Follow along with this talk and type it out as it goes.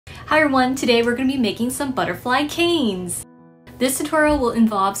Hi everyone, today we're going to be making some butterfly canes. This tutorial will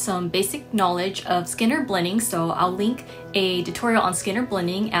involve some basic knowledge of Skinner blending, so I'll link a tutorial on Skinner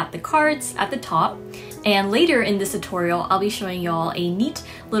blending at the cards at the top. And later in this tutorial, I'll be showing y'all a neat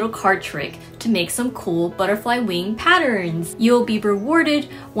little card trick to make some cool butterfly wing patterns. You'll be rewarded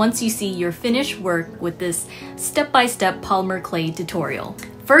once you see your finished work with this step-by-step polymer clay tutorial.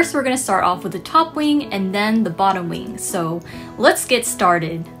 First, we're going to start off with the top wing and then the bottom wing, so let's get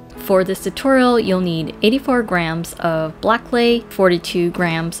started. For this tutorial, you'll need 84 grams of black clay, 42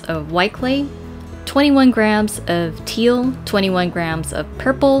 grams of white clay, 21 grams of teal, 21 grams of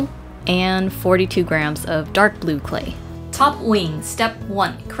purple, and 42 grams of dark blue clay. Top wing, step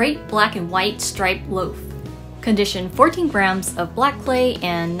 1, create black and white striped loaf. Condition 14 grams of black clay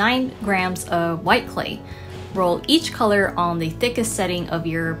and 9 grams of white clay. Roll each color on the thickest setting of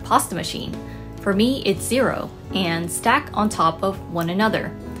your pasta machine. For me, it's 0, and stack on top of one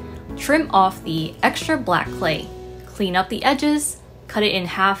another. Trim off the extra black clay. Clean up the edges, cut it in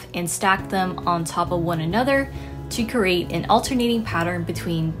half and stack them on top of one another to create an alternating pattern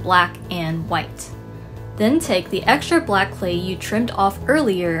between black and white. Then take the extra black clay you trimmed off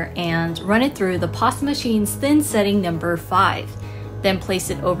earlier and run it through the pasta machine's thin setting number 5. Then place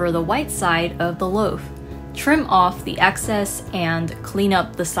it over the white side of the loaf. Trim off the excess and clean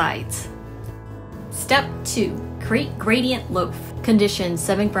up the sides. Step 2. Create gradient loaf. Condition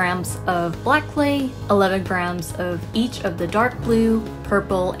 7 grams of black clay, 11 grams of each of the dark blue,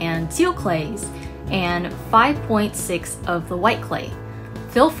 purple, and teal clays, and 5.6 of the white clay.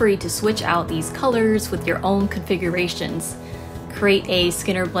 Feel free to switch out these colors with your own configurations. Create a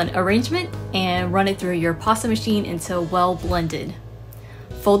Skinner blend arrangement and run it through your pasta machine until well blended.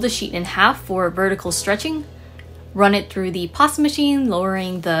 Fold the sheet in half for vertical stretching. Run it through the pasta machine,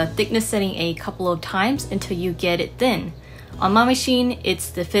 lowering the thickness setting a couple of times until you get it thin. On my machine,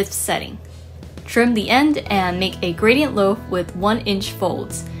 it's the 5th setting. Trim the end and make a gradient loaf with 1-inch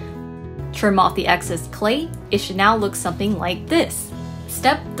folds. Trim off the excess clay. It should now look something like this.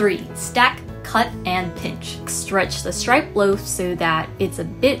 Step 3. Stack, cut, and pinch. Stretch the striped loaf so that it's a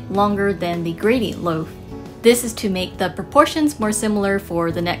bit longer than the gradient loaf. This is to make the proportions more similar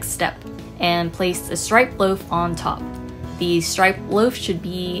for the next step. And place the striped loaf on top. The striped loaf should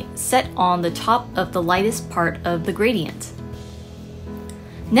be set on the top of the lightest part of the gradient.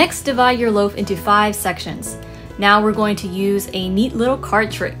 Next, divide your loaf into 5 sections. Now we're going to use a neat little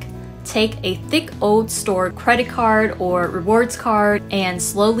card trick. Take a thick old store credit card or rewards card and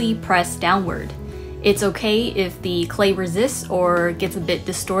slowly press downward. It's okay if the clay resists or gets a bit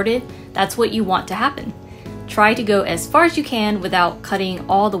distorted. That's what you want to happen. Try to go as far as you can without cutting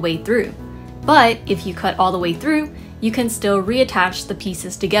all the way through. But if you cut all the way through, you can still reattach the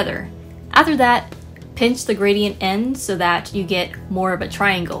pieces together. After that, pinch the gradient end so that you get more of a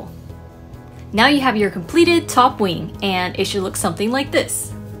triangle. Now you have your completed top wing, and it should look something like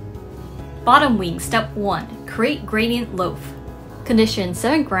this. Bottom wing, step 1, create gradient loaf. Condition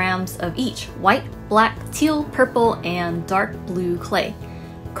 7 grams of each white, black, teal, purple, and dark blue clay.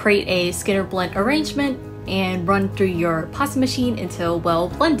 Create a Skinner blend arrangement and run through your pasta machine until well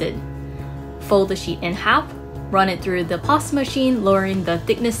blended. Fold the sheet in half, run it through the pasta machine, lowering the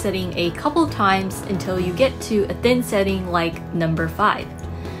thickness setting a couple of times until you get to a thin setting like number 5.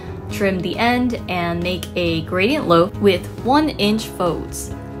 Trim the end and make a gradient loaf with 1-inch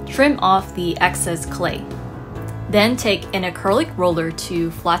folds. Trim off the excess clay. Then take an acrylic roller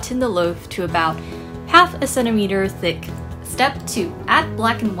to flatten the loaf to about half a centimeter thick. Step 2. Add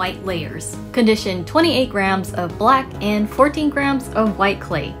black and white layers. Condition 28 grams of black and 14 grams of white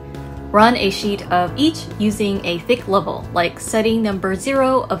clay. Run a sheet of each using a thick level, like setting number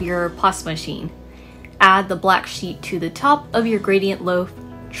 0 of your pasta machine. Add the black sheet to the top of your gradient loaf,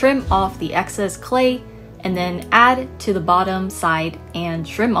 trim off the excess clay, and then add to the bottom side and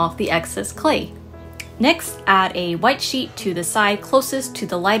trim off the excess clay. Next, add a white sheet to the side closest to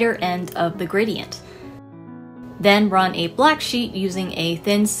the lighter end of the gradient. Then run a black sheet using a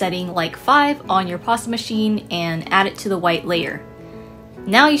thin setting like 5 on your pasta machine and add it to the white layer.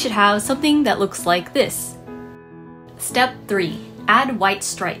 Now you should have something that looks like this. Step 3. Add white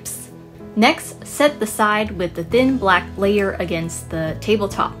stripes. Next, set the side with the thin black layer against the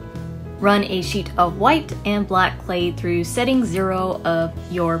tabletop. Run a sheet of white and black clay through setting 0 of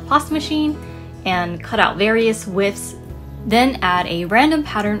your pasta machine and cut out various widths. Then add a random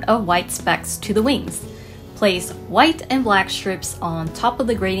pattern of white specks to the wings. Place white and black strips on top of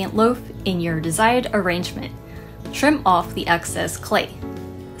the gradient loaf in your desired arrangement. Trim off the excess clay.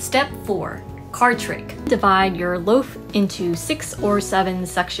 Step 4. Card trick. Divide your loaf into 6 or 7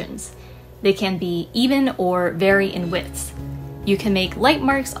 sections. They can be even or vary in widths. You can make light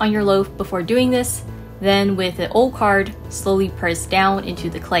marks on your loaf before doing this, then with the old card, slowly press down into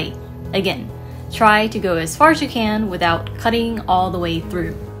the clay. Again, try to go as far as you can without cutting all the way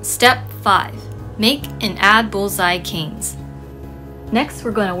through. Step 5. Make and add bullseye canes. Next,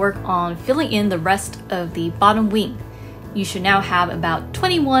 we're going to work on filling in the rest of the bottom wing. You should now have about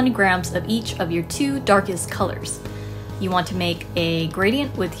 21 grams of each of your 2 darkest colors. You want to make a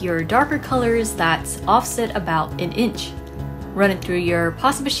gradient with your darker colors that's offset about 1 inch. Run it through your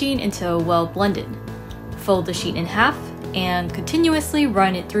pasta machine until well blended. Fold the sheet in half and continuously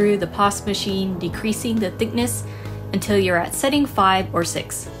run it through the pasta machine, decreasing the thickness until you're at setting 5 or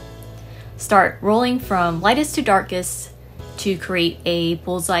 6. Start rolling from lightest to darkest to create a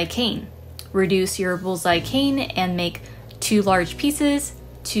bullseye cane. Reduce your bullseye cane and make 2 large pieces,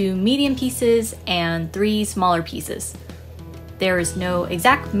 2 medium pieces, and 3 smaller pieces. There is no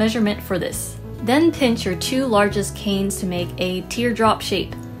exact measurement for this. Then pinch your 2 largest canes to make a teardrop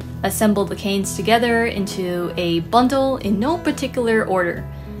shape. Assemble the canes together into a bundle in no particular order,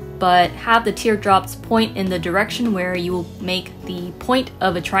 but have the teardrops point in the direction where you will make the point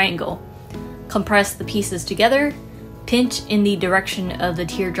of a triangle. Compress the pieces together, pinch in the direction of the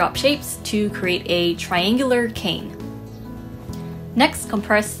teardrop shapes to create a triangular cane. Next,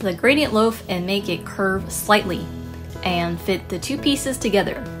 compress the gradient loaf and make it curve slightly, and fit the 2 pieces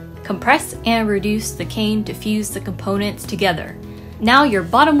together. Compress and reduce the cane to fuse the components together. Now your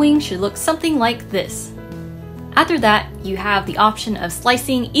bottom wing should look something like this. After that, you have the option of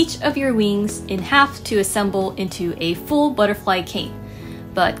slicing each of your wings in half to assemble into a full butterfly cane.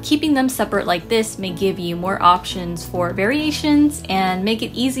 But keeping them separate like this may give you more options for variations and make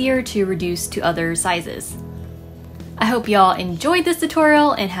it easier to reduce to other sizes. I hope y'all enjoyed this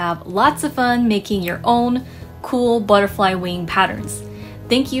tutorial and have lots of fun making your own cool butterfly wing patterns.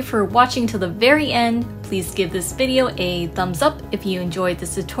 Thank you for watching till the very end. Please give this video a thumbs up if you enjoyed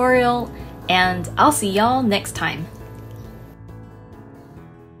this tutorial, and I'll see y'all next time.